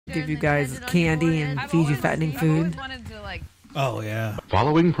give you guys candy and feed you fattening food. Oh, yeah. The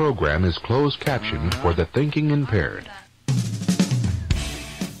following program is closed captioned for the thinking impaired.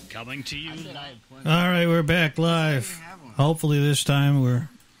 Coming to you. All right, we're back live. Hopefully this time we're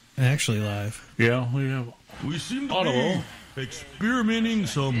actually live. Yeah, we have. We seem to be experimenting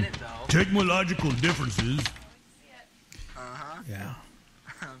some technological differences. Yeah.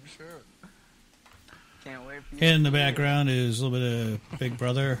 I'm sure. Can't wait for you. In the background is a little bit of Big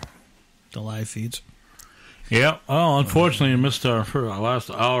Brother, the live feeds. Yeah. Oh, unfortunately, you missed our last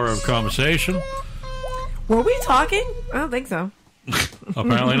hour of conversation. Were we talking? I don't think so.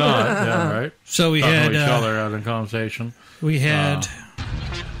 Apparently not. Yeah, right. So we Talking had to each other out in conversation. we had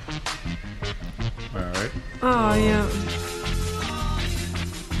All right. Oh, yeah.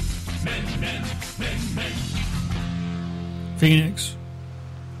 Phoenix.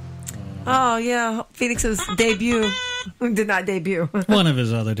 Oh, yeah. Phoenix's debut. Did not debut. One of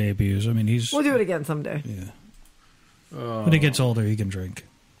his other debuts. I mean, he's We'll do it again someday. yeah. When he gets older, he can drink.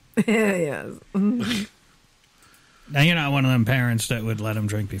 Yes. Now you're not one of them parents that would let him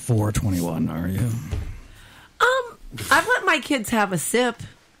drink before 21, are you? I've let my kids have a sip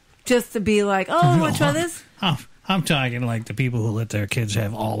just to be like, oh, you want to try this? I'm talking like the people who let their kids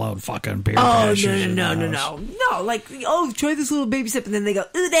have all out fucking beer. Oh, bashes in no. the house. No, like, oh, try this little baby sip. And then they go,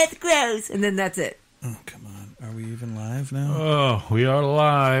 ooh, that's gross. And then that's it. Oh, come on. Are we even live now? Oh, we are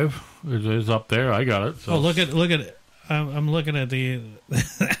live. It is up there. I got it. So. Oh, look at it. I'm looking at the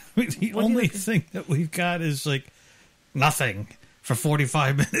the only thing that we've got is like nothing for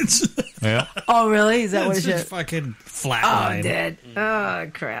 45 minutes. Yeah. Oh, really? Is that what It's it just is? fucking Oh, flatline. I'm dead. Oh,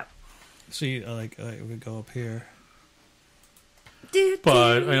 crap. See, like we go up here.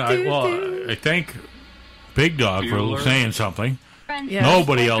 But I thank Big Dog for saying something. Yeah.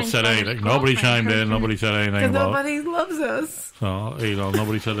 Nobody else said anything. Nobody chimed in. Nobody said anything Because about. nobody loves us. So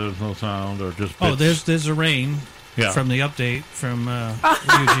nobody said there was no sound or just. Oh, bits. there's a rain Yeah. from the update from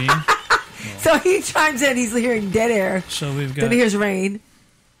Eugene. So he chimes in. He's hearing dead air. So we've got. Then he hears rain.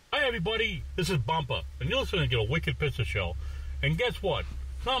 Hi, everybody. This is Bumper, and you're listening to a Wicked Pizza Show. And guess what?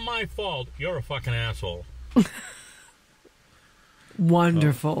 It's not my fault. You're a fucking asshole.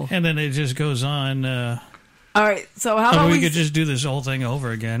 Wonderful. And then it just goes on. All right. So how about we we could just do this whole thing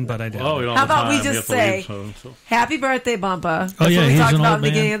over again, but I doubt Oh, we it. don't How have about we time. just have to say- leave, so. happy birthday, Bumpa. That's Oh, yeah, what we he's talked an about old at the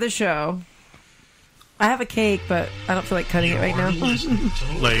beginning man. of the show. I have a cake, but I don't feel like cutting it right now.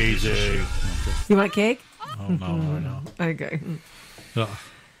 Lazy. You want cake? Oh, no. Okay. Yeah.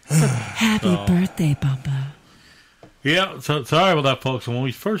 Happy birthday, Bumpa. Yeah, so sorry about that, folks. When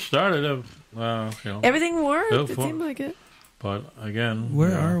we first started, Everything worked. Oh, It fuck. seemed like it. but again,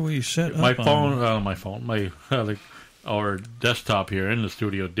 Where are we set my up phone? Our desktop here in the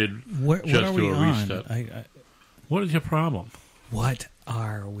studio did What just are do we a on? reset. What is your problem? What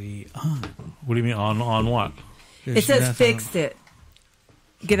are we on? What do you mean on what? It says fixed it.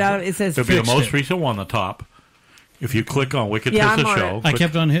 Get out. It says It'll be the fixed most it. recent one on the top. If you click on Wicked Yeah, Pizza I'm on Show, it. I click-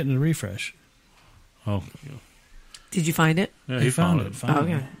 kept on hitting the refresh. Oh, Did you find it? yeah, He found it. Oh,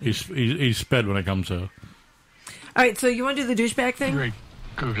 Found okay. it. He's sped when it comes to. All right. So you want to do the douchebag thing? Great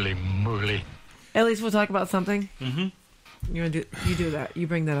googly moogly. At least we'll talk about something. Mm-hmm. You want to do? You do that. You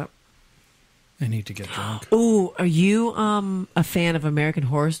bring that up. I need to get drunk. Ooh, are you a fan of American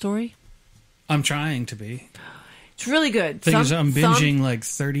Horror Story? I'm trying to be. It's really good. Thing is, I'm binging like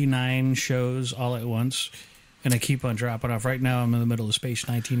 39 shows all at once, and I keep on dropping off. Right now, I'm in the middle of Space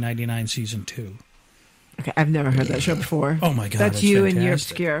 1999 Season 2. Okay, I've never heard that show before. Oh, my God. That's it's you and your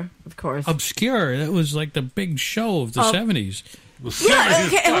fantastic. obscure, of course. Obscure. That was like the big show of the 70s. Yeah.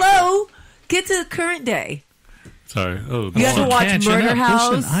 Okay. Hello. Get to the current day. Sorry. Oh, You have to God. watch Catching Murder up.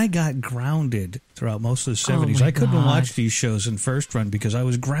 House. Listen, I got grounded throughout most of the 70s. my I couldn't God. watch these shows in first run because I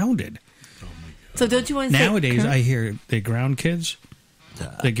was grounded. So don't you want to Nowadays, say I hear they ground kids.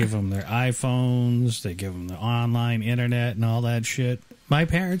 They give them their iPhones. They give them the online internet and all that shit. My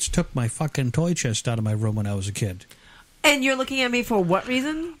parents took my fucking toy chest out of my room when I was a kid. And you're looking at me for what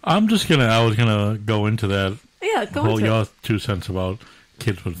reason? I was gonna go into that. Yeah, go whole into it. your 2 cents about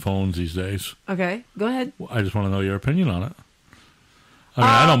kids with phones these days. Okay, go ahead. I just want to know your opinion on it. I mean,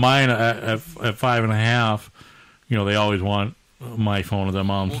 I know mine at 5.5. They always want my phone or their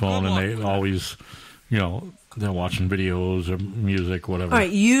mom's phone, and they always, they're watching videos or music, whatever. All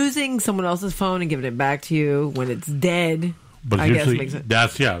right, using someone else's phone and giving it back to you when it's dead. But I guess usually makes it.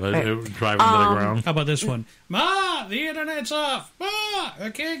 that's they're driving to the ground. How about this one? Ma, the internet's off. Ma,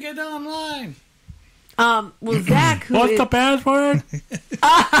 I can't get online. Well, Zach, who What's is the password?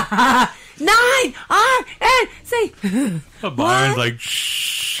 9 R N C. Byron's like,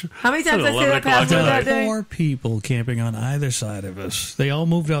 shh. How many times did I say that password that day? 4 people camping on either side of us. They all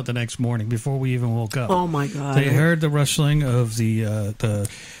moved out the next morning before we even woke up. Oh my God! They heard the rustling of the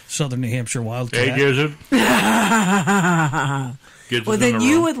Southern New Hampshire wildcat. Hey, Gizzard. Well, then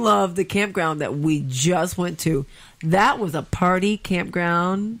you would love the campground that we just went to. That was a party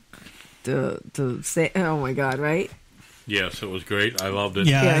campground. To say, oh my God, right? Yes, it was great. I loved it.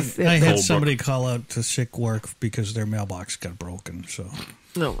 Yeah, Yes, I had Cold somebody call out to sick work because their mailbox got broken. So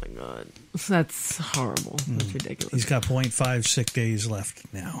Oh my God, that's horrible. That's ridiculous. he's got 0.5 sick days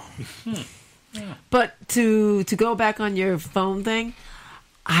left now. But to go back on your phone thing,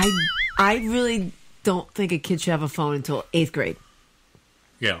 I really don't think a kid should have a phone until 8th grade.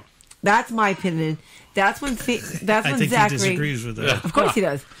 Yeah. That's my opinion. That's when I think Zachary. he disagrees with that. Of course he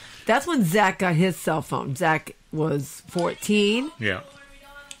does. That's when Zach got his cell phone. Zach was 14. Yeah.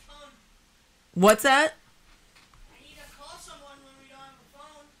 What's that?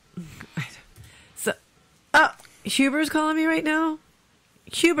 So, Huber's calling me right now.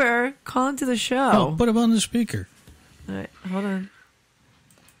 Huber, call into the show. Oh, put him on the speaker. All right, hold on.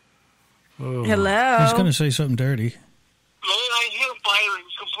 Oh. Hello. He's going to say something dirty. Man, I hear Byron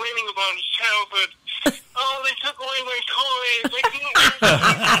complaining about his childhood. Oh, they took away my toys.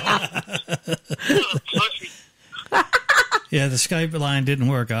 Yeah, the Skype line didn't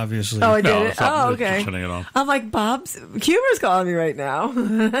work, obviously. Oh, I did No, it. something Oh, just okay. turning it on. I'm like, Huber's calling me right now.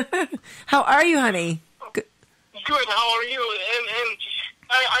 How are you, honey? Good, how are you? And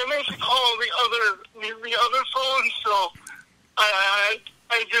I meant to call the other phone, so I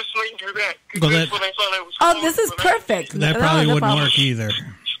just went to that. Well, That's what I thought I was Oh, calling, this is but I- perfect. That No, probably no wouldn't problem. work either.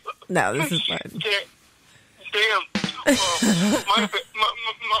 No, this is fine. Damn. My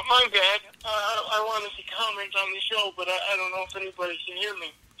bad. I wanted to comment on the show, but I don't know if anybody can hear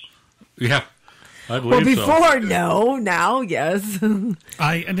me. Yeah. I Well, believe so. before, no. Now, yes.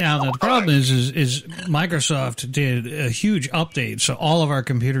 Now the problem is Microsoft did a huge update, so all of our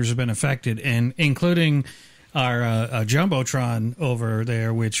computers have been affected, and including our jumbotron over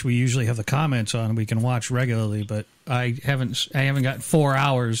there, which we usually have the comments on, we can watch regularly. But I haven't got 4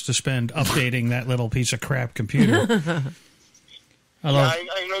 hours to spend updating that little piece of crap computer. Although, Yeah,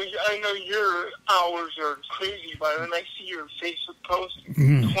 I know your hours are crazy, Byron. I see your Facebook post.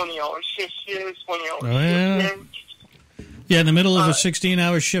 20 hours shift here, 20 hours Oh, yeah. shift there. yeah, in the middle of a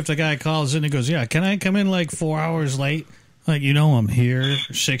 16-hour shift, a guy calls in and goes, "Yeah, can I come in like 4 hours late? Like, I'm here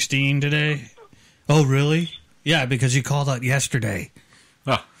 16 today." "Oh, really?" "Yeah, because you called out yesterday."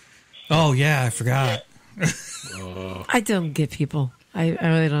 Ah. "Oh, yeah, I forgot." I don't get people. I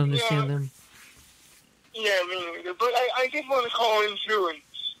really don't understand them. Yeah, me neither. But I did want to call in too and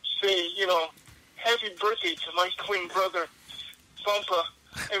say, happy birthday to my twin brother, Bumpa.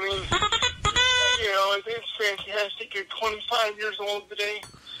 I mean, it's fantastic. You're 25 years old today.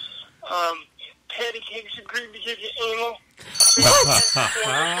 Patty Cakes agreed to give you anal.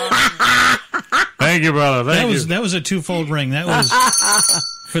 Thank you, brother. Thank you. That was a twofold ring. That was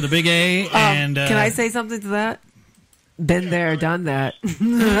for the big A and Can I say something to that? Been there, done that.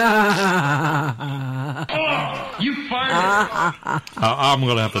 You fired I'm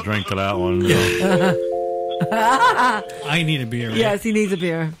going to have to drink to that one. I need a beer. Right? Yes, he needs a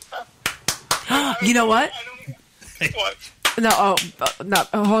beer. You know what? What? No,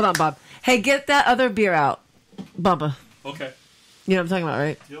 hold on, Bob. Hey, get that other beer out, Bubba. Okay. You know what I'm talking about,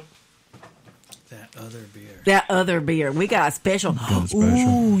 right? Yep. That other beer. That other beer. We got a special.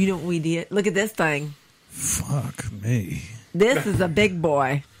 Ooh, you know what we did? Look at this thing. Fuck me. This is a big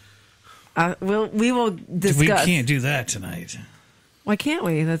boy. We will discuss. We can't do that tonight. Why can't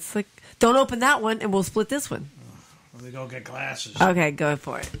we? That's like, don't open that one, and we'll split this one. Let me go get glasses. Okay, go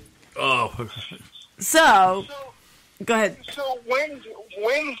for it. Oh. So, go ahead. So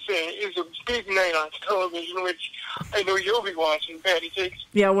Wednesday is a big night on television, which I know you'll be watching, Patty Cakes.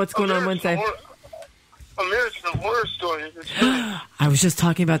 Yeah, what's going on Wednesday? American Horror Story. I was just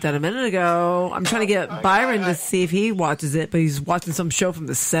talking about that a minute ago. I'm trying to get Byron to see if he watches it, but he's watching some show from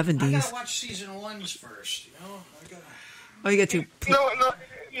the 70s. I gotta watch season 1s first, Oh, you got to. No,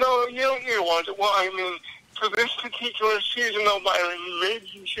 you don't need to watch it. Well, I mean, for this particular season, though, Byron, maybe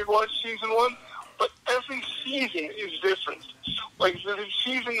you should watch season 1, but every season is different. Like, the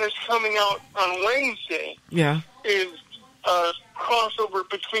season that's coming out on Wednesday Yeah. is a crossover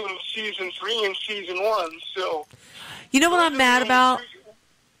between season 3 and season 1, so... You know what I'm mad about,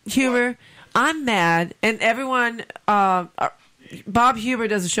 Huber? I'm mad, and everyone... Bob Huber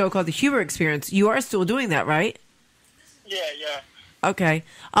does a show called The Huber Experience. You are still doing that, right? Yeah. Okay.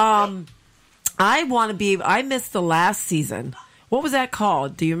 I missed the last season. What was that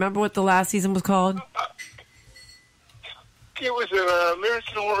called? Do you remember what the last season was called? it was an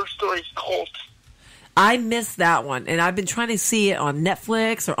American Horror Story Cult. I missed that one, and I've been trying to see it on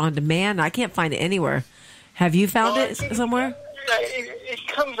Netflix or on demand. I can't find it anywhere. Have you found it somewhere? It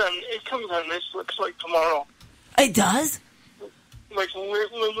comes on Netflix like tomorrow. It does? Like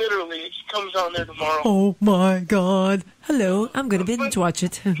literally, it comes on there tomorrow. Oh my God! Hello, I'm gonna binge watch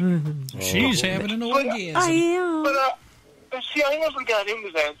it. She's having an orgasm. I am. But see, I never got into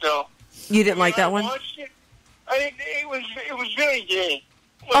that though. You didn't like that one? I watched it. It was very gay.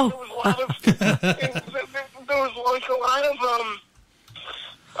 Like, Oh. There was like a lot of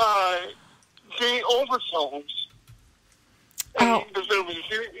gay overtones. Oh. And there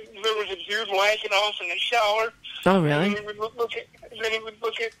was a dude whacking off in the shower. Oh, And really? then he would look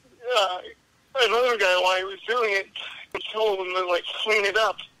at another guy while he was doing it and told him to like clean it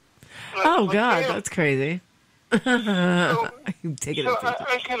up. And I Oh was like, God, damn. that's crazy. I'm taking So it.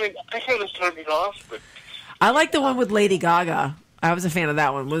 I kind of turned it off, but I like the one with Lady Gaga. I was a fan of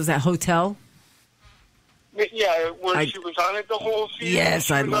that one. What was that, Hotel? yeah, where I- she was on it the whole season. Yes,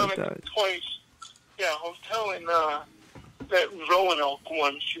 she I was love on it that. twice. Yeah, Hotel and that Roanoke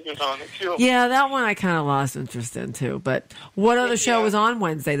one, she was on it too. Yeah, that one I kind of lost interest in too. But what other show Yeah. was on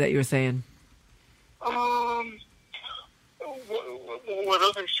Wednesday that you were saying? What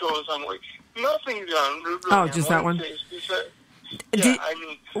other shows on like nothing's on? Really Oh, just that one? Wednesdays. Did- I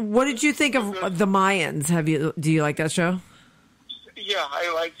mean, What did you think of the Mayans? Do you like that show? yeah,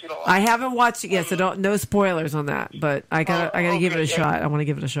 I liked it a lot. I haven't watched it yet, so no spoilers on that. But I gotta give it a okay, yeah. shot. I want to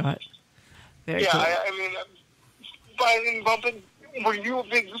give it a shot. Very Yeah, cool. I mean, Biden bumping. Were you a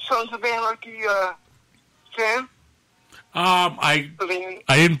big Sons of Anarchy fan? I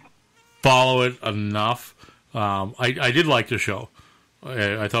didn't follow it enough. I did like the show.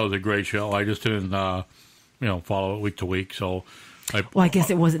 I thought it was a great show. I just didn't, follow it week to week. So, Well, I guess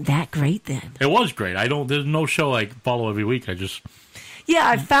it wasn't that great then. it was great. There's no show I follow every week. I just, Yeah,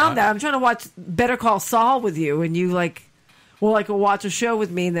 I found that. I'm trying to watch Better Call Saul with you, and you will watch a show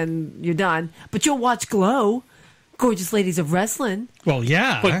with me, and then you're done. But you'll watch Glow, Gorgeous Ladies of Wrestling. Well,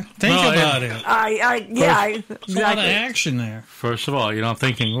 yeah. But- Think no, about it- it. Exactly. There's a lot of action there. first of all, I'm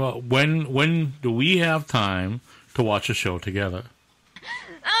thinking, well, when do we have time to watch a show together?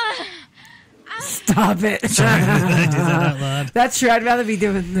 Stop it. Sorry, I did that out loud. That's true. I'd rather be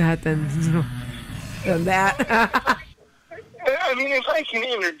doing that than that. I mean, if I can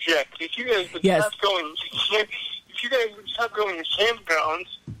interject, if you guys would Yes. stop going, if you guys would stop going to campgrounds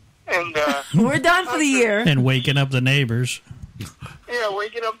and We're done for the year. And waking up the neighbors.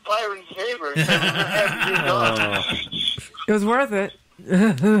 waking up Byron's neighbors, and having your dog. It was worth it.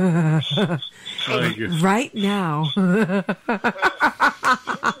 Thank you. Right now.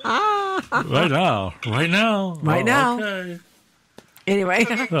 Right now. Right Oh, now. Okay. Anyway.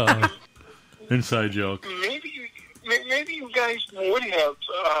 Inside joke. Maybe you guys would have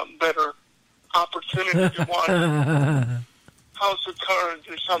better opportunity to watch House of Cards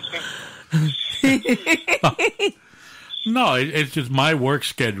or something. No, it's just my work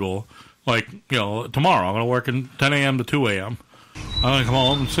schedule. Like, tomorrow I'm going to work in 10 a.m. to 2 a.m. I'm going to come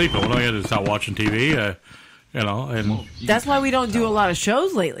home and sleep. What do I do? Start watching TV? And That's why we don't do a lot of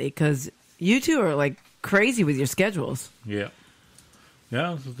shows lately, because you two are crazy with your schedules. yeah.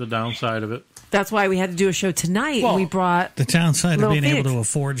 Yeah, this is the downside of it. That's why we had to do a show tonight. Well, we brought The downside of Little being able Phoenix. to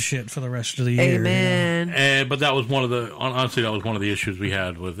afford shit for the rest of the year. Amen. But that was honestly, that was one of the issues we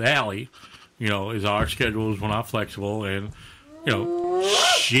had with Allie. Is our schedules were not flexible, and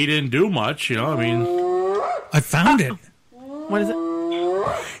she didn't do much. I found it. What is it?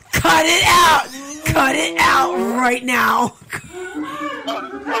 Cut it out! Cut it out right now!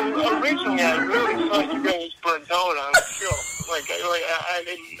 Originally, I really thought you guys burned out on the show. I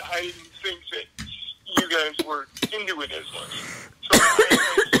didn't think that you guys were into it as much.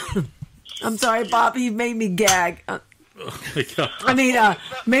 So I'm sorry, Bob. You made me gag.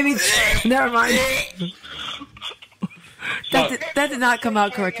 Maybe. Never mind. That did not come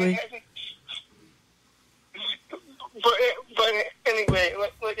out correctly. But anyway,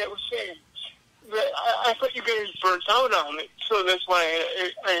 like I was saying, I thought you guys burnt out on it, so that's why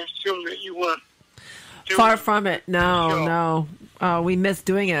I assumed that you weren't. Far from it. No. We miss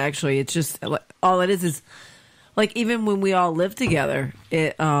doing it. Actually, it's just all it is even when we all live together.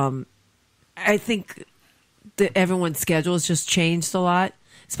 It. I think that everyone's schedule has just changed a lot,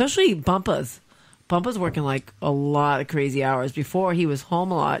 especially Bumpa's. Bumpa's working a lot of crazy hours. Before, he was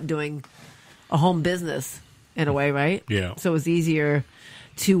home a lot doing a home business in a way, right? Yeah. So it was easier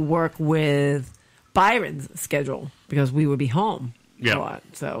to work with Byron's schedule because we would be home a lot.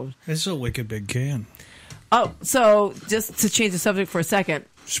 So It's a wicked big can. so just to change the subject for a second,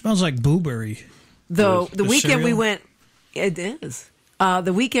 Smells like blueberry. the The weekend we cereal? went It is.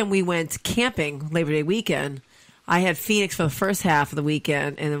 The weekend we went camping, Labor Day weekend, I had Phoenix for the first half of the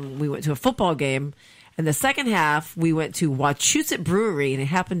weekend, and then we went to a football game. And the second half, we went to Wachusett Brewery, and it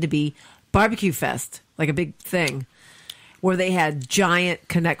happened to be Barbecue Fest, like a big thing, where they had giant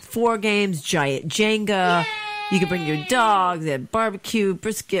Connect 4 games, giant Jenga. Yay! You could bring your dogs. They had barbecue,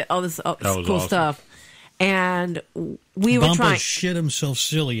 brisket, all this cool awesome stuff. And we were Bumpa trying. shit himself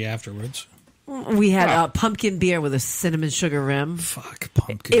silly afterwards. We had pumpkin beer with a cinnamon sugar rim. Fuck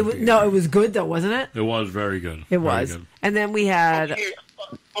pumpkin beer. No, it was good though, wasn't it? It was very good. It Very was. good. And then we had.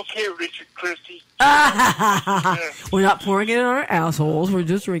 Okay, Richard Christie. We're not pouring it in our assholes. We're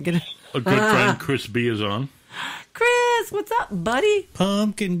just drinking it. A good friend, Chris B, is on. Chris, what's up, buddy?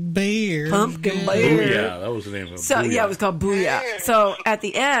 Pumpkin beer. Pumpkin Oh, beer. yeah, that was the name of it. So yeah, it was called Booyah. So at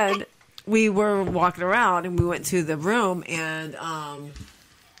the end, we were walking around and we went to the room and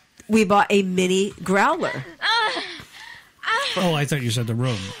we bought a mini growler. Oh, I thought you said the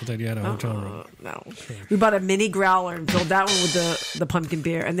room. I thought you had a hotel room. No, we bought a mini growler and filled that one with the pumpkin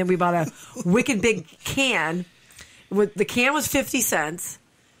beer, and then we bought a wicked big can. With the can was 50 cents,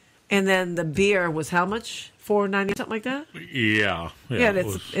 and then the beer was how much? $4.90, something like that. Yeah. Yeah, and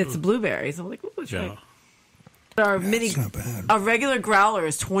it's blueberries. I'm like, ooh, Yeah. Our mini, That's not bad. our regular growler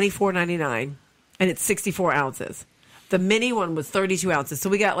is $24.99, and it's 64 ounces. The mini one was 32 ounces, so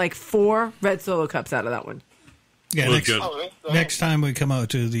we got like 4 red Solo cups out of that one. Yeah, It was good. next time we come out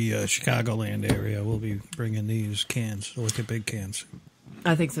to the Chicagoland area, we'll be bringing these cans. Look at big cans.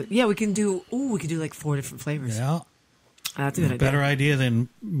 I think so. Yeah, we can do like 4 different flavors. Yeah. That's a good idea. Better idea than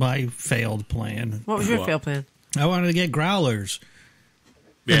my failed plan. What was your What? fail plan? I wanted to get growlers.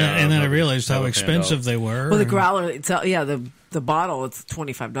 Yeah, and then I realized that how was expensive handout. they were. Well, the growler, the bottle, it's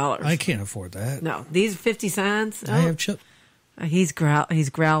 $25. I can't afford that. No, these 50 cents. I have chip. He's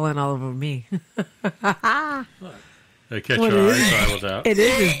growling all over me. They catch What your is eye. it? Sorry about that. It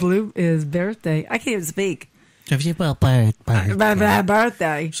is his birthday. I can't even speak. Have you birthday? My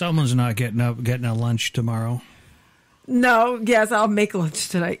birthday. Someone's not getting a lunch tomorrow. No, yes, I'll make lunch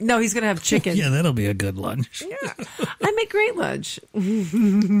tonight. No, he's gonna have chicken. Yeah, that'll be a good lunch. Yeah, I make great lunch.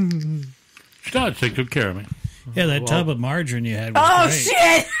 She does take good care of me. Yeah, that tub of margarine you had was Oh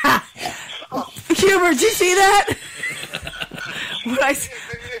great. shit! Hubert, did you see that? What I,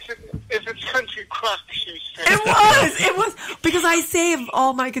 If it's country crock, she said. it was because I saved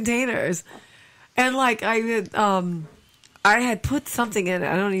all my containers, and like I had put something in it.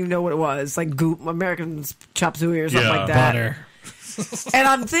 I don't even know what it was, like goop, American chop suey or something like that. Butter. And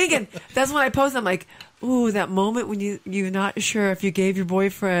I'm thinking, that's when I posted, I'm like, ooh, that moment when you're not sure if you gave your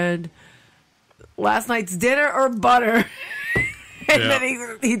boyfriend last night's dinner or butter. And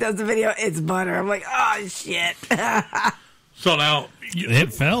then he does the video, it's butter. I'm like, oh, shit. So now,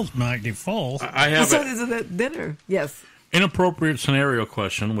 It felt mighty full. I have So an this is the dinner. Yes. inappropriate scenario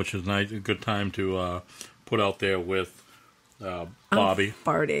question, which is a good time to put out there with Bobby.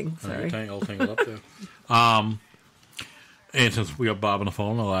 Farting. All Sorry. right, I'll tangle up there. And since we got Bob on the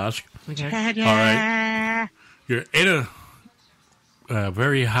phone, I'll ask. Okay. All right. You're in a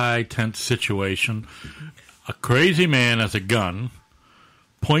very high tense situation. A crazy man has a gun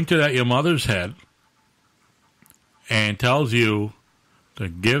pointed at your mother's head and tells you to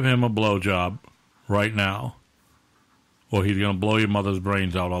give him a blowjob right now, or he's going to blow your mother's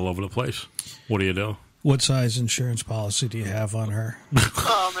brains out all over the place. What do you do? What size insurance policy do you have on her?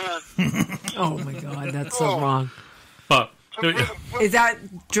 Oh, man. Oh, my God. That's so wrong. But Is that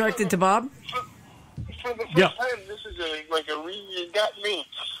directed to Bob? For the first Yeah. time, this is you got me.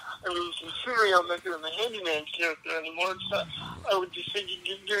 I mean, considering I'm not doing the handyman character anymore, so I would just say you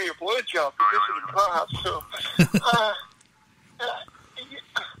give me a blowjob because of the cops. So,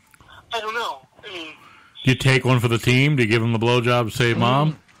 I don't know. I mean, do you take one for the team? Do you give him the blowjob to save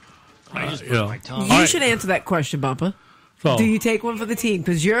mom? I just put my tongue. You should answer that question, Bumpa. So, Do you take one for the team?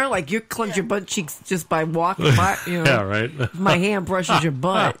 Because you're clench your butt cheeks just by walking by. You know, yeah, right. if my hand brushes your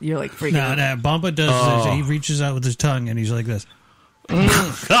butt, you're like freaking No, out. no, Bumpa does this. He reaches out with his tongue and he's like this.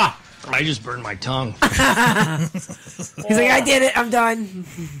 Ah! I just burned my tongue. He's like, I did it. I'm done.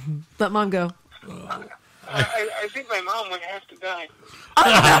 Let mom go. I think my mom would have to die.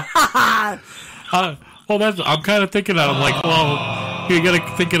 Well, I'm kind of thinking that. I'm like, well, you got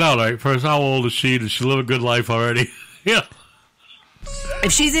to think it out, right? First, how old is she? Does she live a good life already? Yeah.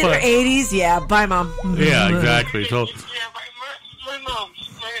 If she's in her 80s, yeah, bye, mom. Yeah, exactly. So, Yeah, my mom's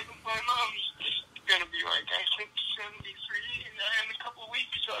gonna be like, I think 73 in a couple of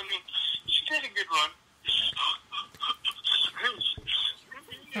weeks. So I mean, she did a good run.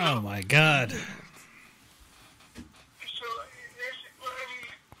 Oh, my God. So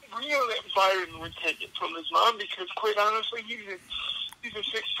I mean, Rio, that Byron would take it from his mom because, quite honestly, he's a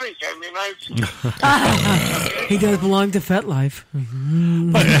sick freak. I mean, He does belong to FetLife.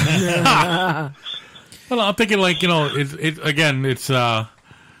 Well, I'm thinking like, it's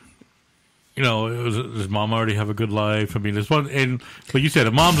his mom already have a good life. I mean, this one, and like you said,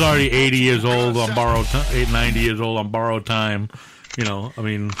 if mom's already 80 years old on borrowed time, 90 years old on borrowed time. I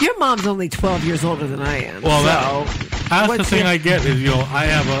mean, your mom's only 12 years older than I am. Well, so that's the thing I get is I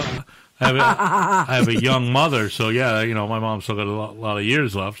have a young mother, so yeah, my mom's still got a lot of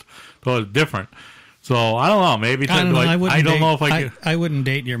years left, so it's different. So I don't know. Maybe I don't know. I don't know if I could. I wouldn't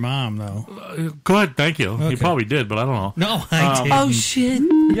date your mom though. Go ahead, thank you. Okay. You probably did, but I don't know. No, I didn't. Oh shit!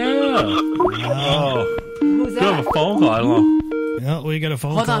 Yeah. Who's Do you have a phone call? I don't know. Yeah, we got a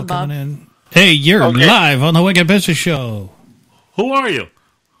phone Hold call on, Bob. coming in. Hey, you're live on the Wicked Business Show. Who are you?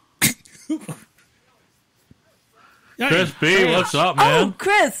 Chris B, what's up, man? Oh,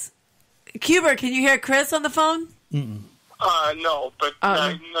 Chris. Cuber, can you hear Chris on the phone? no, but no.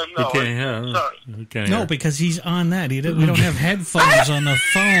 You can't hear. Sorry. You can't No, hear. because he's on that. We don't have headphones on the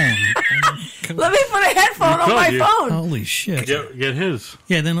phone. Let me put a headphone on my phone. Holy shit. Get his.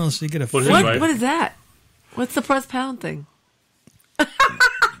 Yeah, then let's get a phone. What is that? What's the press pound thing?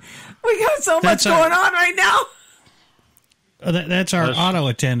 We got so much going on right now. That's our auto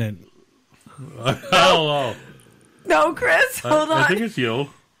attendant. I don't know. No, Chris, hold on. I think it's you.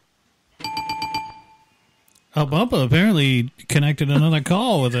 Oh, Bumpa apparently connected another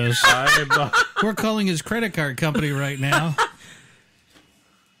call with us. I'm not. We're calling his credit card company right now.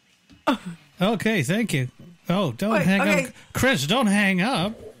 Okay, thank you. Oh, don't hang up. Chris, don't hang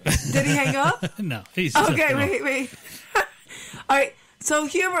up. Did he hang up? No. He's Okay, wait. All right. So,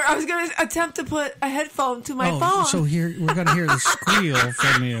 Huber, I was going to attempt to put a headphone to my phone. So here we're going to hear the squeal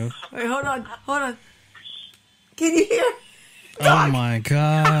from you. Wait, hold on. Can you hear? Oh my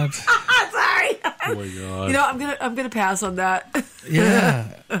God! Sorry. Oh my God! I'm gonna pass on that.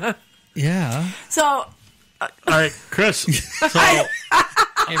 Yeah. So, all right, Chris. So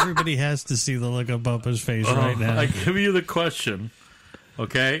everybody has to see the look of Bumpa's face right now. I give you the question.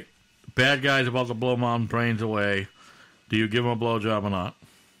 Okay, bad guy's about to blow mom's brains away. Do you give him a blowjob or not?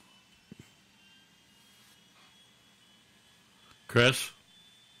 Chris?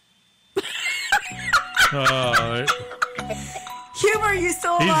 All right. Huber, you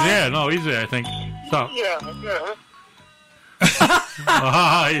still alive? He's there. No, he's there, I think. Stop. Yeah.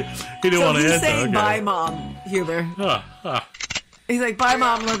 He didn't want to he's answer. saying Okay. bye, Mom, Huber. He's like, bye,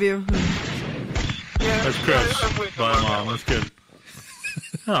 Mom, love you. That's Chris. Bye, Mom. That's good.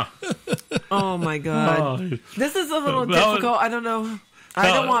 Oh, my God. This is a little difficult. I don't know. I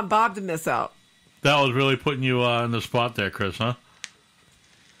don't want Bob to miss out. That was really putting you in the spot there, Chris, huh?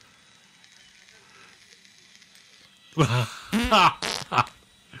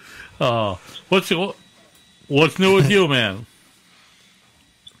 Oh, what's new with you, man?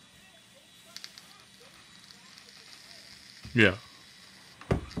 Yeah.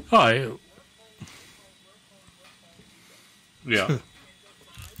 Hi. Yeah.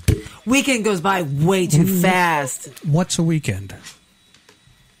 Weekend goes by way too fast. What's a weekend?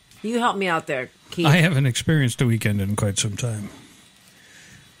 You help me out there, Keith. I haven't experienced a weekend in quite some time.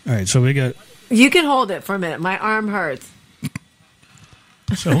 All right, so we got. You can hold it for a minute. My arm hurts.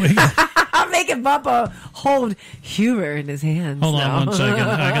 So we got. I'm making Bubba hold Huber in his hands. Hold now. on 1 second.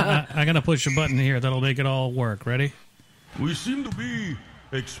 I gotta push a button here that'll make it all work. Ready? We seem to be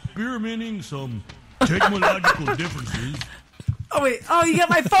experimenting some technological differences. Oh wait! Oh, you got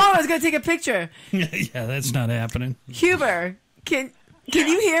my phone. I was gonna take a picture. Yeah, that's not happening. Huber, can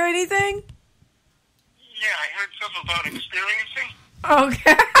you hear anything? Yeah, I heard something about experiencing.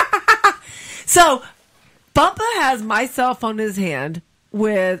 Okay. So, Bumpa has my cell phone in his hand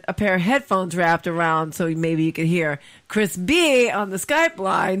with a pair of headphones wrapped around so maybe you can hear Chris B on the Skype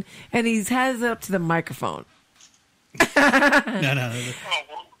line, and he has it up to the microphone. No.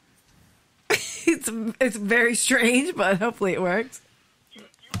 It's very strange, but hopefully it works.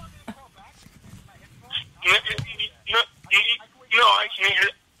 No, I can hear.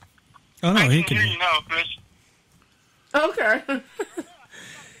 Oh no, he I can hear you now, Chris. Okay.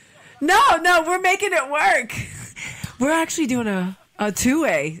 No, we're making it work. We're actually doing a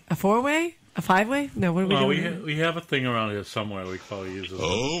two-way, a four-way, a five-way. No, what are we doing? We have a thing around here somewhere we probably use.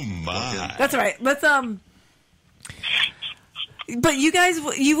 Oh my! That's all right. Let's But you guys,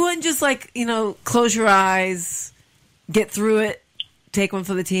 you wouldn't just close your eyes, get through it, take one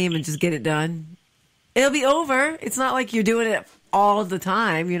for the team, and just get it done. It'll be over. It's not like you're doing it all the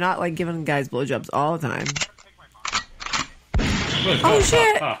time. You're not like giving guys blowjobs all the time. Oh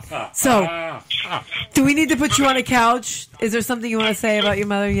shit! So, do we need to put you on a couch? Is there something you want to say about your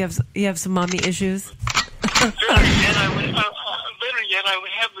mother? You have some mommy issues. Better yet, I would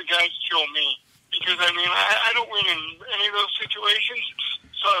have the guys kill me because I don't win in any of those situations.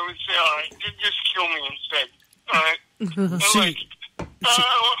 So I would say, all right, just kill me instead. All right. I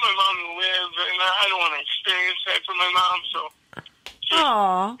want my mom to live, and I don't want to experience that for my mom. So.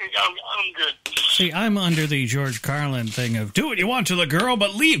 Aww. I'm good. See, I'm under the George Carlin thing of do what you want to the girl,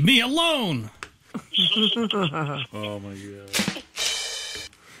 but leave me alone. Oh my god.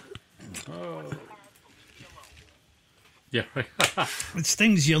 Oh. Yeah. It's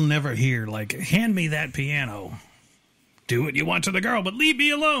things you'll never hear, like hand me that piano. Do what you want to the girl, but leave me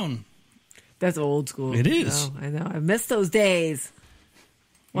alone. That's old school. It is. I know. I miss those days.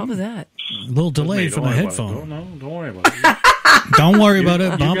 What was that? A little delay from the headphone. Don't worry about it. Don't worry about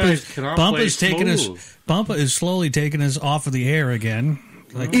it. You guys cannot play smooth. Bumpa is slowly taking us off of the air again.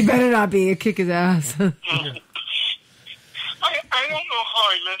 Like, He better not be. Kick his ass. I don't know how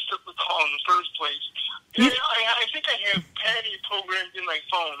I messed up the call in the first place. I think I have Patty programmed in my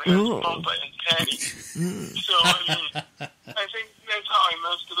phone. Ooh. As Bumpa and Patty. So, I think that's how I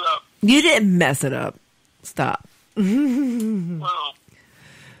messed it up. You didn't mess it up. Stop. Well,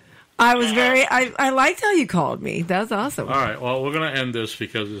 I was very. I liked how you called me. That's awesome. All right. Well, we're gonna end this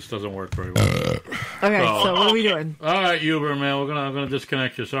because this doesn't work very well. Okay. So what are we doing? All right, Huber, man. I'm gonna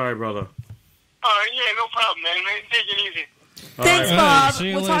disconnect you. Sorry, brother. yeah, no problem, man. Take it easy. Thanks, right. Bob. See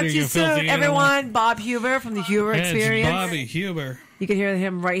you We'll later, talk to you you soon, filthy everyone. Bob Huber from the Huber it's Experience. Bobby Huber. You can hear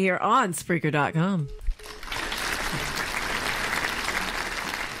him right here on Spreaker.com.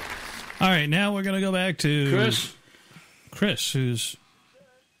 All right, now we're going to go back to Chris, who's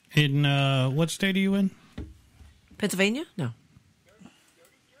in, what state are you in? Pennsylvania? No.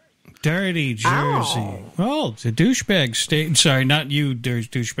 Dirty Jersey. Oh, it's a douchebag state. Sorry, not you,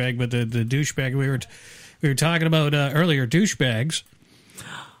 douchebag, but the douchebag we were talking about earlier, douchebags.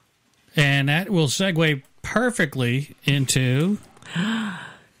 And that will segue perfectly into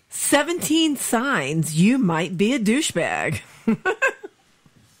 17 signs you might be a douchebag.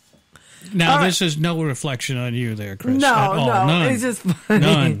 Now, this is no reflection on you there, Chris. No, at all. no, None. it's just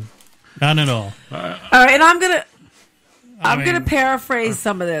funny. None at all. All right, and I'm gonna paraphrase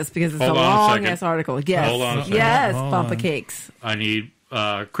some of this because it's a Hold on a long second. ass article. Yes, Hold on a second. yes, Hold Bumpa on. Cakes. I need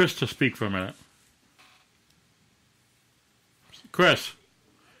Chris to speak for a minute. Chris.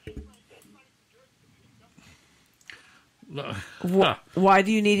 Why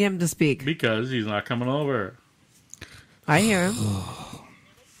do you need him to speak? Because he's not coming over. I hear him.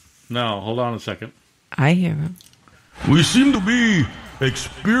 No, hold on a second. I hear him. We seem to be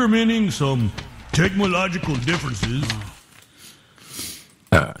experimenting some technological differences.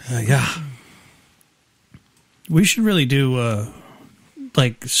 Yeah. We should really do,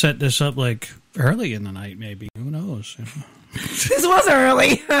 set this up, early in the night, maybe. Who knows? This was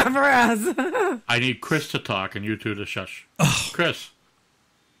early for us. I need Chris to talk and you two to shush. Chris.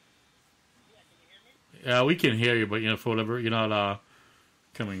 Yeah, we can hear you, but for whatever, you're not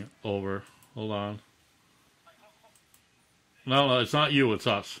coming over. Hold on. No, it's not you, it's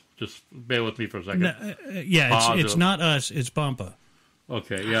us. Just bear with me for a second. No, it's not us, it's Bumpa.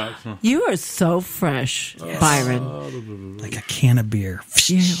 Okay, yeah. You are so fresh, Byron. Like a can of beer.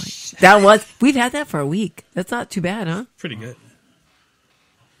 We've had that for a week. That's not too bad, huh? Pretty good.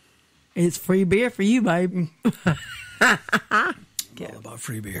 It's free beer for you, babe. All about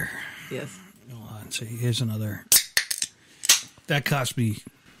free beer. Yes. Hold on, see, here's another. That cost me.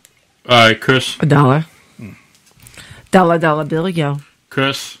 All right, Chris. $1. Dollar bill, yo.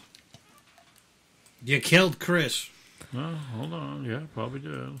 Chris. You killed Chris. No, hold on. Yeah, probably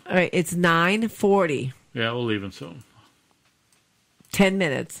did. All right, it's 9:40. Yeah, we'll leave him soon. 10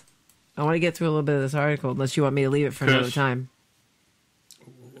 minutes. I want to get through a little bit of this article, unless you want me to leave it for another time.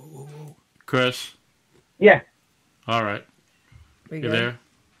 Chris. Yeah. All right. We You good? there?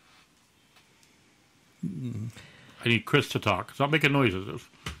 I need Chris to talk. Stop making noises.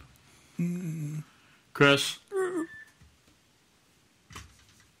 Chris.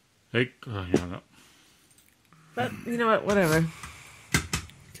 Hey, he hung up. But you know what? Whatever.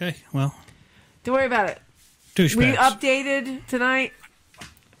 Okay, well. Don't worry about it. Douchebags. We updated tonight.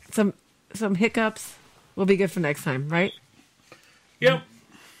 Some hiccups. We'll be good for next time, right? Yep.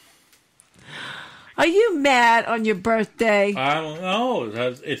 Are you mad on your birthday? I don't know.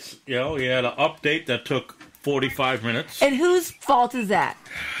 It's he had an update that took 45 minutes. And whose fault is that?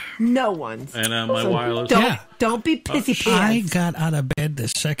 No one's. And my wireless. Don't be pissy pants. I got out of bed the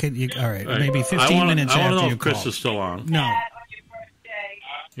second you. All right, maybe 15 minutes I after want to know you if Chris called. is still on. No.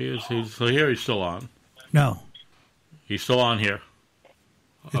 So here he's still on. No. He's still on here.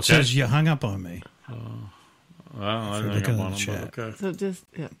 It says you hung up on me. Well, I If you think look I'm at on the them, chat. but okay. So just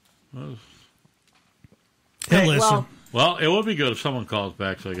yeah. He'll Right, listen. Well, it would be good if someone calls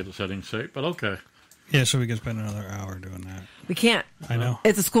back so I get the settings straight, but okay. Yeah, so we can spend another hour doing that. We can't. I know.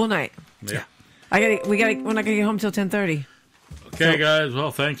 It's a school night. Yeah. We're not gonna get home till 10:30. Okay, guys.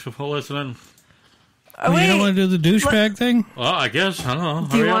 Well, thanks for listening. Oh, you don't want to do the douchebag thing? Well, I guess. I don't know.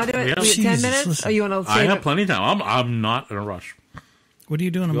 Do you Hurry want up. to do it? Yeah. We have 10 Jesus, minutes? listen. Or you want to I save have it? plenty of time. I'm not in a rush. What are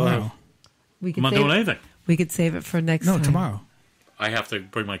you doing Go tomorrow? ahead. We I'm not doing anything. We could save it for next No, time. tomorrow. I have to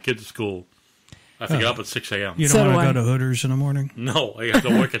bring my kid to school. I have to get up at 6 a.m. You So don't do want I. to go to Hooters in the morning? No, I have to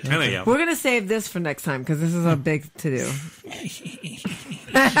work at 10 a.m. We're going to save this for next time because this is a big to-do.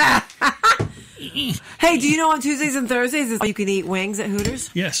 Hey, do you know on Tuesdays and Thursdays you can eat wings at Hooters?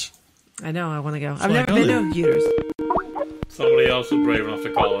 Yes. I know. I want to go. I've I never told been you. to Hooters. Somebody else is brave enough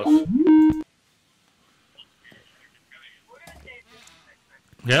to call us.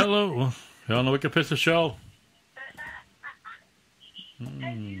 Yeah, hello. You're on the Wicked Pizza Show.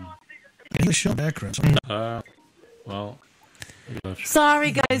 The show background. Well,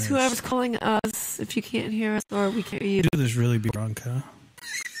 Sorry, guys, whoever's calling us, if you can't hear us or we can't hear you. Do this really be drunk, huh?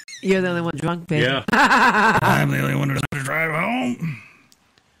 You're the only one drunk, babe. yeah. I'm the only one who doesn't have to drive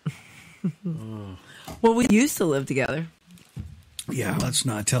home. Well, we used to live together. Yeah, let's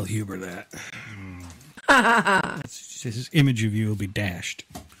not tell Huber that. His image of you will be dashed.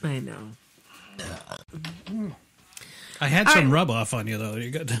 I know. I had some rub off on you, though.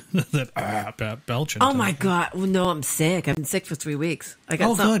 You got that belching. Oh, my God. Well, no, I'm sick. I've been sick for 3 weeks. I got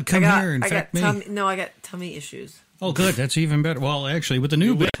Oh, good. Come here, infect me. I got tummy issues. Oh, good. That's even better. Well, actually, with the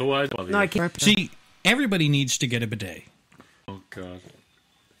new bidet. So I bother No, I you. can't. See, everybody needs to get a bidet. Oh, God.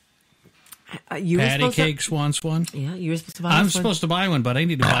 You were Patty supposed Cakes wants one. to. Yeah, you were supposed to buy I'm this one. supposed to buy one, but I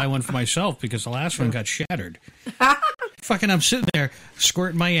need to buy one for myself because the last one got shattered. Fucking, I'm sitting there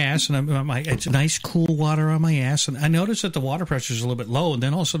squirting my ass, and it's nice, cool water on my ass, and I notice that the water pressure is a little bit low, and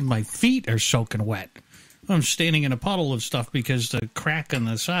then all of a sudden my feet are soaking wet. I'm standing in a puddle of stuff because the crack on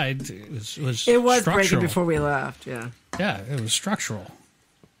the side was It was structural. breaking before we left, yeah. Yeah, it was structural.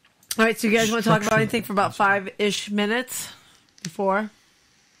 All right, so you guys want to talk about anything for about 5-ish minutes before?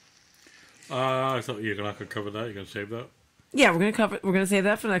 I thought you're not going to cover that. You're going to save that? Yeah, we're gonna save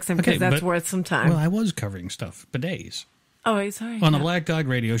that for next time because Okay, that's but- worth some time. Well, I was covering stuff, bidets. Oh, wait, sorry. On the Yeah. Black Dog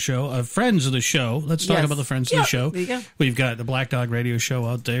Radio Show, friends of the show. Let's talk Yes. about the friends of Yeah, the show. there you go. We've got the Black Dog Radio Show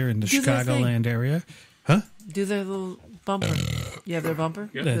out there in the Do their thing. Chicagoland area. Huh? Do their little bumper. You have their bumper?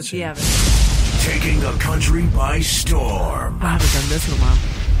 Yeah. That's You it. have it. Taking the country by storm. I haven't done this in a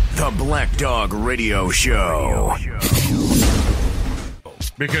while. The Black Dog Radio Show.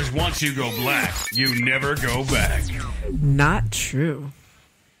 Because once you go black, you never go back. Not true.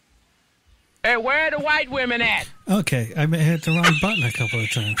 Hey, where are the white women at? Okay, I hit the wrong button a couple of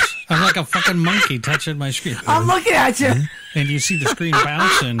times. I'm like a fucking monkey touching my screen. I'm looking at you. And you see the screen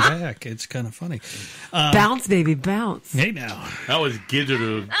bouncing back. It's kind of funny. Bounce, baby, bounce. Hey, now. That was Gizzard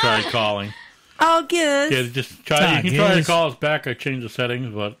who tried calling. Oh, good. Yeah, just try. You can try to Giz. call us back. I changed the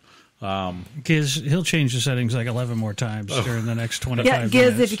settings, but Giz, he'll change the settings like 11 more times during the next 25 Yeah, minutes.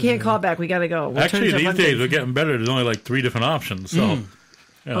 Giz, if you can't call back, we got to go. We'll actually turn these it days on. we're getting better. There's only like 3 different options. So,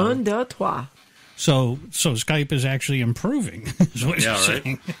 you know. Un, deux, trois. So Skype is actually improving, is what Yeah, you're right.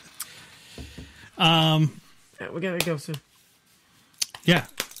 saying. Yeah, we got to go soon. Yeah.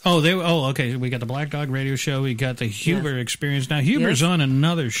 Okay. We got the Black Dog Radio Show. We got the Huber Experience. Now, Huber's Yes. on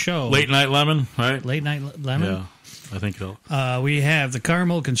another show. Late Night Lemon, right? Late Night Lemon. Yeah, I think so. We have the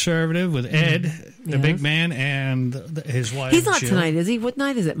Carmel Conservative with Ed, the Yes. big man, and his wife. He's not Jill. tonight, is he? What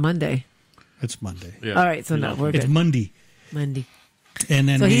night is it? Monday. It's Monday. Yeah. All right, so no, we're It's good. Monday. Monday. And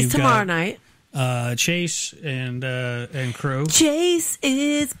then So he's we've tomorrow got, night. Chase and crew. Chase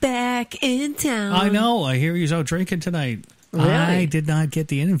is back in town. I know. I hear he's out drinking tonight. Really? I did not get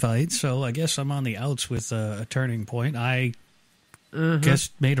the invite, so I guess I'm on the outs with a turning point. I guess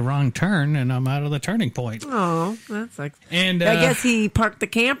made a wrong turn, and I'm out of the turning point. Oh, that sucks. And I guess he parked the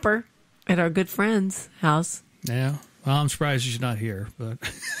camper at our good friend's house. yeah. Well, I'm surprised he's not here, but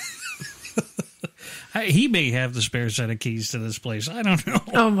he may have the spare set of keys to this place. I don't know.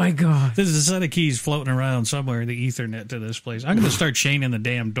 Oh, my God. There's a set of keys floating around somewhere in the Ethernet to this place. I'm going to start chaining the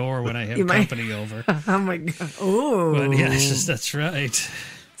damn door when I have You might- company over. Oh, my God. Ooh. But yes, that's right.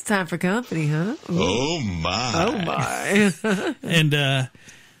 It's time for company, huh? Ooh. Oh, my. Oh, my. And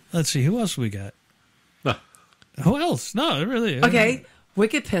let's see, who else we got? No. Who else? No, really. Okay.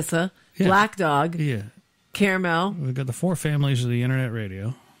 Wicked Pissa, Yeah. Black Dog, Yeah. Caramel, We've got the 4 families of the internet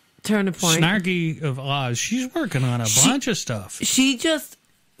radio. Turn a Point. Snarky of Oz. She's working on a bunch of stuff. She just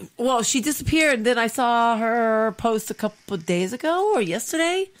Well, she disappeared. Then I saw her post a couple of days ago or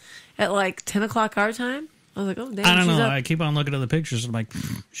yesterday at like 10 o'clock our time. I was like, oh, damn, I don't she's know. up. I keep on looking at the pictures and I'm like,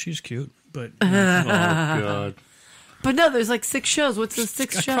 she's cute. But Oh, God. But no, there's like 6 shows. What's the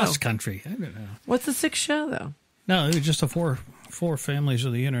sixth show? across country. I don't know. What's the 6th show, though? No, it was just the four families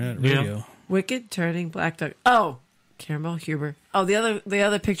of the internet Yeah. radio. Wicked, Turning, Black Dog. Oh, Caramel, Huber. Oh, the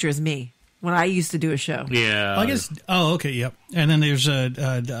other picture is me when I used to do a show. Yeah. I guess. Oh, okay, yep. And then there's Dabby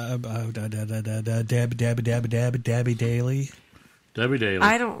Daly. Debbie Daly.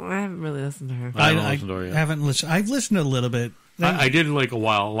 I haven't really listened to her. I haven't listened to her yet. Haven't listened. I've listened a little bit. I did like a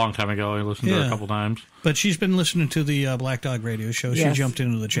long time ago. I listened to her a couple times. But she's been listening to the Black Dog radio show. Yes. She jumped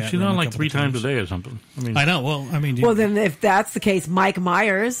into the chat. She's room on a like couple 3 of times a day or something. I mean, I know. Well, I mean, Well, then if that's the case, Mike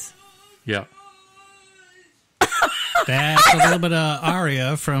Myers. yeah. that's a little bit of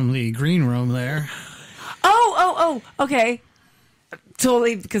Aria from the green room there. Oh, okay.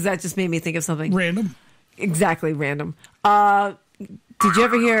 Totally, because that just made me think of something. Random. Exactly, random. Did you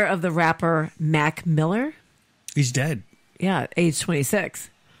ever hear of the rapper Mac Miller? He's dead. Yeah, age 26.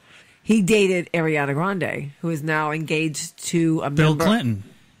 He dated Ariana Grande, who is now engaged to a Bill member. Clinton.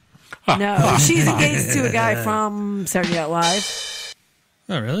 No, she's engaged to a guy from Saturday Night Live.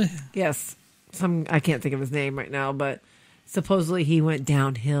 Oh, really? Yes. I can't think of his name right now, but supposedly he went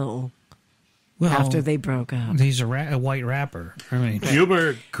downhill Well, after they broke up. He's a white rapper. I mean,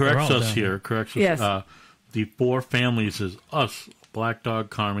 Huber corrects They're all us done. here. Corrects us. Yes. The 4 families is us, Black Dog,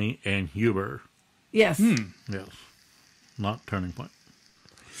 Carmi, and Huber. Yes. Yes. Not Turning Point.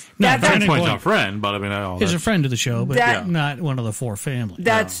 no, That- Turning Turning Point's Point our friend, but I mean, I don't know. is a friend of the show, but That- not one of the 4 families.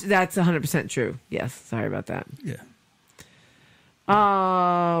 That's 100% true. Yes. Sorry about that. yeah.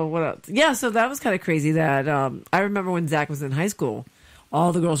 What else? Yeah, so that was kind of crazy that I remember when Zach was in high school,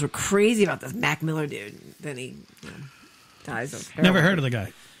 all the girls were crazy about this Mac Miller dude. Then he dies of heroin. Never heard of the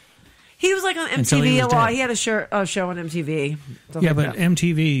guy. He was like on Until he MTV a was lot. dead. He had a show on MTV. stuff Yeah, like but that.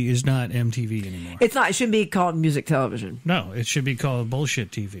 MTV is not MTV anymore. It's not. It shouldn't be called music television. No, it should be called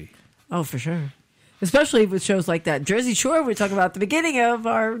bullshit TV. Oh, for sure. Especially with shows like that. Jersey Shore, we were talking about at the beginning of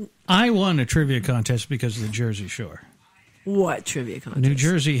our I won a trivia contest because of the Jersey Shore. what trivia contest? New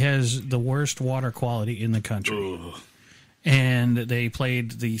Jersey has the worst water quality in the country. And they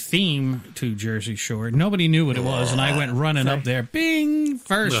played the theme to Jersey Shore. Nobody knew what it was, and I went running up there. Bing!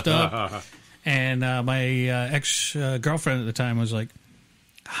 First up. And my ex-girlfriend at the time was like,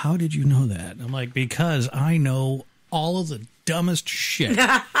 how did you know that? I'm like, because I know all of the dumbest shit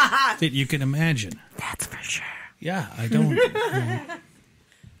that you can imagine. That's for sure. Yeah, I don't. I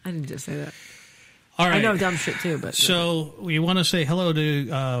didn't just say that. All right. I know dumb shit too, but So we want to say hello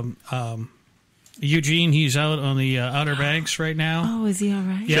to Eugene. He's out on the Outer Banks right now. oh, is he all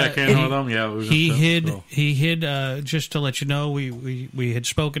right? Yeah, Check in and with them. Yeah, it was He just, hid. so. He hid. Just to let you know, we had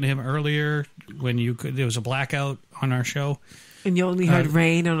spoken to him earlier when there was a blackout on our show. And you only heard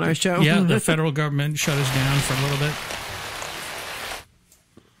rain on our show. Yeah, the federal government shut us down for a little bit.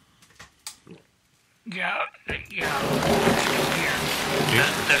 Yeah. Still here.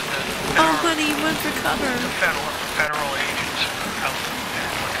 Oh, honey, you went for cover. The federal agents are out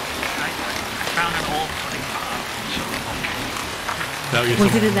there looking. I found an old pudding pop, so okay. That was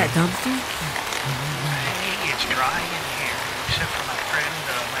Was it in that dumpster? Hey, it's dry in here, except for my friend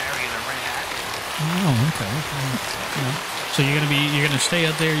Larry the Rat. Oh, okay. Yeah. So you're gonna stay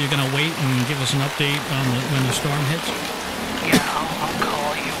out there. You're gonna wait and give us an update on when the storm hits. Yeah, I'll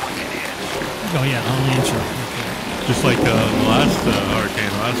call you when it is. Oh yeah, I'll answer. just like the last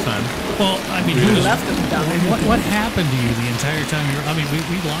hurricane last time. Well, I mean, We left them down there. what happened to you the entire time you were? I mean, we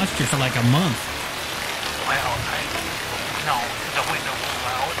lost you for like a month. Well, no, the window blew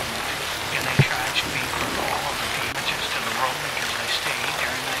out, and they charged me for all of the damages to the road because I stayed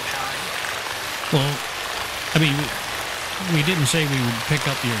during that time. Well, I mean, we didn't say we would pick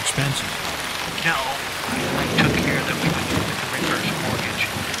up your expenses. No, I took care that we would with the reverse mortgage.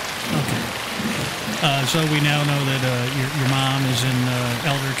 Okay. So we now know that your mom is in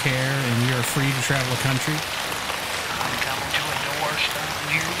elder care and you're free to travel the country. I'm coming to a doorstep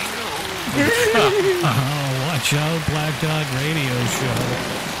near you. Oh, watch out, Black Dog Radio Show.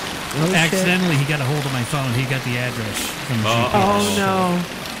 Accidentally, he got a hold of my phone. He got the address from the GPS. Oh, no.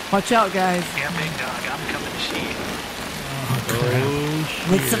 Watch out, guys. Yeah, big dog, I'm coming to see you.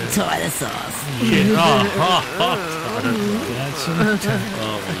 With some tomato sauce. That's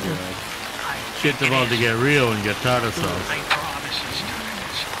Oh my god. Shit's about to get real and get tartar sauce. I promise it's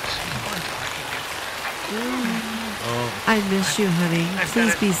tartar sauce. I miss you, honey.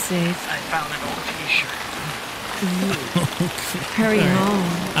 Please be safe. I found an old t-shirt. Hurry home.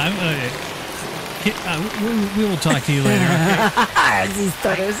 We will talk to you later. Okay? As he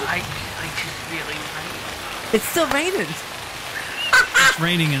stutters. I just really like It's still raining. It's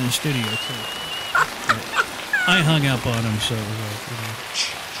raining in the studio too. I hung up on him, so it was like,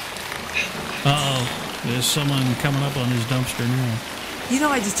 Uh-oh. There's someone coming up on his dumpster now. You know,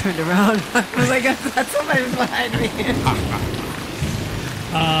 I just turned around. I was like, that's somebody behind me.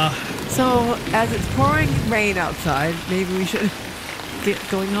 So, as it's pouring rain outside, maybe we should get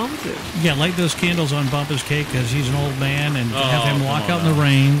going home soon. Yeah, light those candles on Bumpa's cake because he's an old man, and have him come walk on out in the now.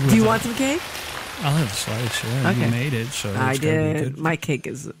 rain. Do you want some cake? I'll have a slice. Yeah, Okay. you made it, so I it's gotta be did. good. My cake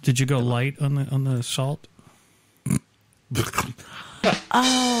is. Did you go light on the salt?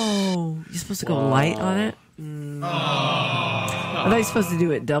 Oh, you're supposed to go light on it? I thought you're supposed to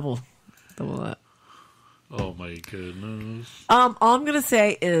do it double that. Oh my goodness. All I'm gonna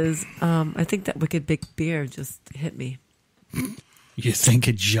say is, I think that Wicked Big Beer just hit me. You think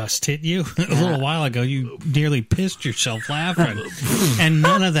it just hit you? A little while ago, you nearly pissed yourself laughing, and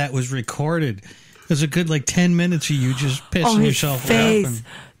none of that was recorded. There's a good 10 minutes of you just pissing his yourself face. laughing.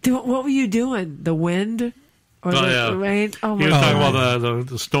 Dude, what were you doing? The wind or the rain? Oh He my was talking god! about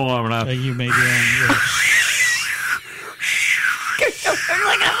the storm, and I. You made your own. Yeah.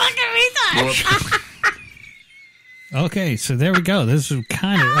 like a fucking retard. Okay, so there we go. This is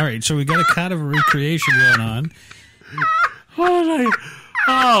kind of all right. So we got a kind of a recreation going on. What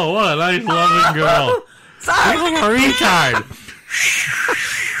a nice loving girl. Sorry, You're like a retard.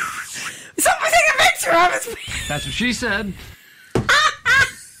 somebody take a picture of his. That's what she said.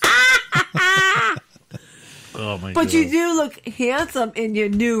 Oh my god. But you do look handsome in your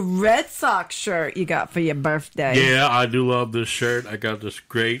new Red Sox shirt you got for your birthday. Yeah, I do love this shirt. I got this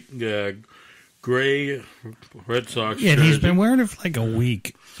great gray Red Sox Yeah, shirt. and he's been wearing it for a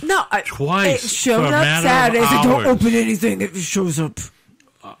week. No, Twice It showed for a up matter Saturday. of So don't hours. open anything. It shows up.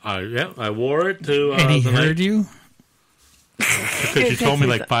 I wore it to And he the heard night you? because she told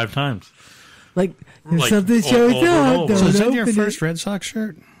me 5 times. Like, if Like, something shows over and up, over. don't So is that open your it. first Red Sox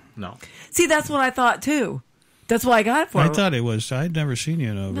shirt? No. See, that's what I thought too. That's why I got it for I him. thought it was. I'd never seen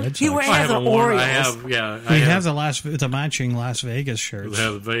you in a Red Sox. He wears I has an haven't worn. I Orioles. have. Yeah. We I have the matching Las Vegas I shirts.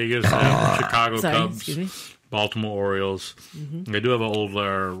 have Vegas, I have Chicago Sorry, Cubs, excuse me. Baltimore Orioles. I do have an old,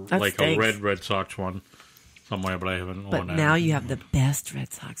 That a stinks. Red Sox one somewhere, but I haven't But worn that. now you have the best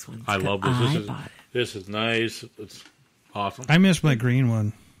Red Sox ones. I love this. I This is, bought it. this is nice. It's awesome. I miss my green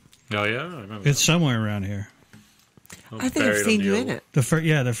one. Oh yeah, I remember. It's somewhere around here. I think I've seen you in it. The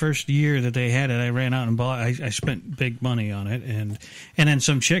first year that they had it, I ran out and bought. I spent big money on it, and then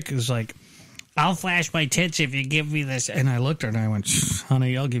some chick was like, "I'll flash my tits if you give me this." And I looked at her and I went,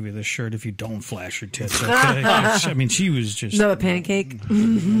 "Honey, I'll give you this shirt if you don't flash your tits." Okay? I mean, she was just No pancake.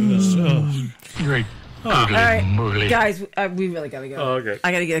 Great. All right, guys, we really gotta go. Oh, okay.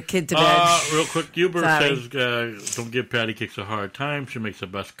 I gotta get a kid to bed. Real quick, Huber Sorry. says, "Don't give Patty Cakes a hard time. She makes the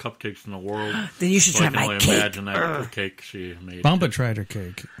best cupcakes in the world." Then you should So try I can my only cake. imagine that cake she made. Bumpa tried her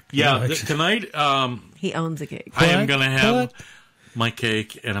cake. Yeah, Yeah. tonight He owns a cake. I am gonna have What? my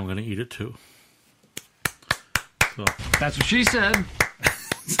cake and I'm gonna eat it too. So That's what she said.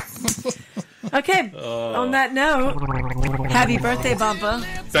 Okay. On that note, happy birthday, Bumpa.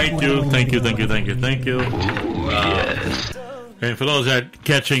 thank you. And for those that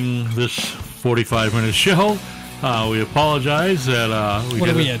catching this 45-minute show, we apologize that What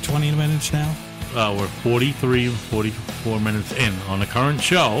are we at? 20 minutes now. we're 44 minutes in on the current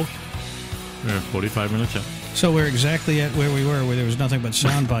show. We're 45 minutes in. So we're exactly at where we were, where there was nothing but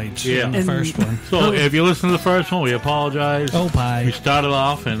sound bites Yeah. in the first one. So if you listen to the first one, we apologize. Oh, pie. We started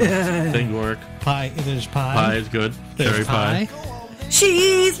off and didn't work. Pie. There's pie. Pie is good. There's Cherry pie.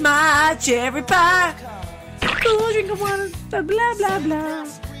 She's my cherry pie. Cool drink of water. Blah blah blah blah.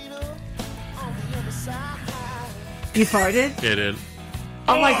 You farted? It is.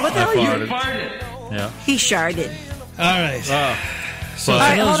 I'm like, what the hell? farted. You Yeah. He sharded. All right. So All for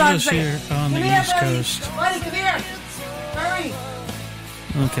right, those hold of on a us second. here on Come the here, East buddy. Coast. Buddy, come here.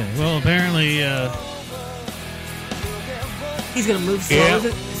 Hurry. Okay. Well, apparently, He's gonna move slow. Yeah.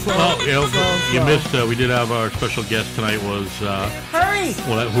 Slow. Well, slow. you missed. We did have our special guest tonight was Hurry.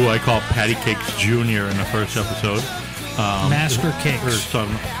 who I call Patty Cakes Jr. in the first episode. Master Her Cakes. son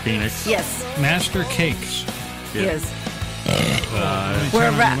Phoenix. Yes. Master Cakes. Yeah. Yes.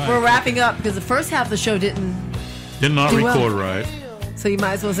 We're We're wrapping up because the first half of the show Did not Do well. record right. so you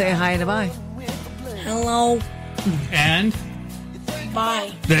might as well say hi and a bye. Hello. And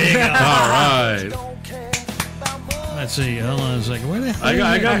Bye. there you go. All right. Let's see. Hold on a second. Where the hell?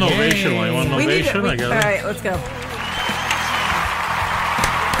 I got an Hey. ovation. You want an We need ovation? it. I got All it. right, let's go.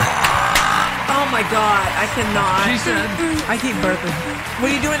 Oh my God, I cannot. She said. I keep burping. What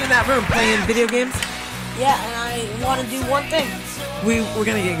are you doing in that room? Playing video games? Yeah, and I want to do one thing. We're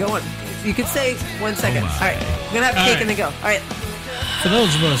going to get going. You could say 1 second. All right. We're going to have cake and then go. All right. For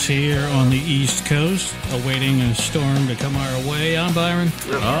those of us here on the East Coast, awaiting a storm to come our way, I'm Byron.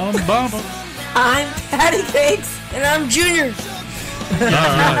 I'm Bumper. I'm Patty Cakes. And I'm Junior.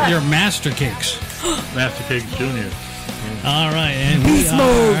 You're Master Cakes. Master Cake Jr. All right, and we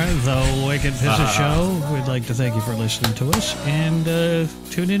are the Wicked Pizza Show. We'd like to thank you for listening to us, and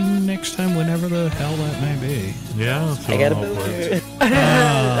tune in next time, whenever the hell that may be. Yeah, so I gotta hopefully.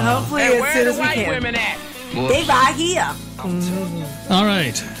 Hopefully as soon as we can. Women at? They right here. All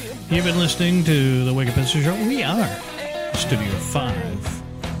right, you've been listening to the Wicked Pizza Show. We are Studio 5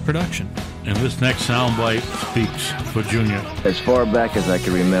 production. And this next soundbite speaks for Junior. As far back as I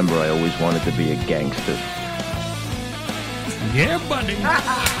can remember, I always wanted to be a gangster. Yeah, buddy. All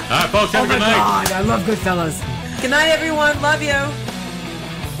right, folks, have a good night. God, I love Goodfellas. Good night, everyone. Love you.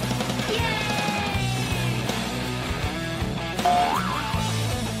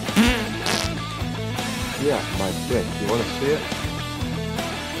 Yeah, my dick. You want to see it?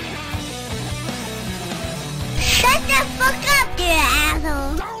 Shut the fuck up, you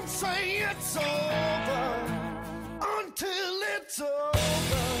asshole. Don't say it's over until it's over.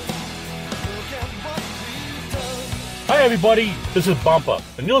 Look at what we've done. Hi, everybody. This is Bumper,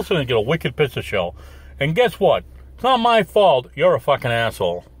 and you're listening to the Wicked Pizza Show. And guess what? It's not my fault. You're a fucking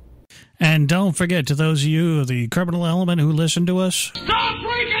asshole. And don't forget, to those of you, the criminal element who listen to us, Stop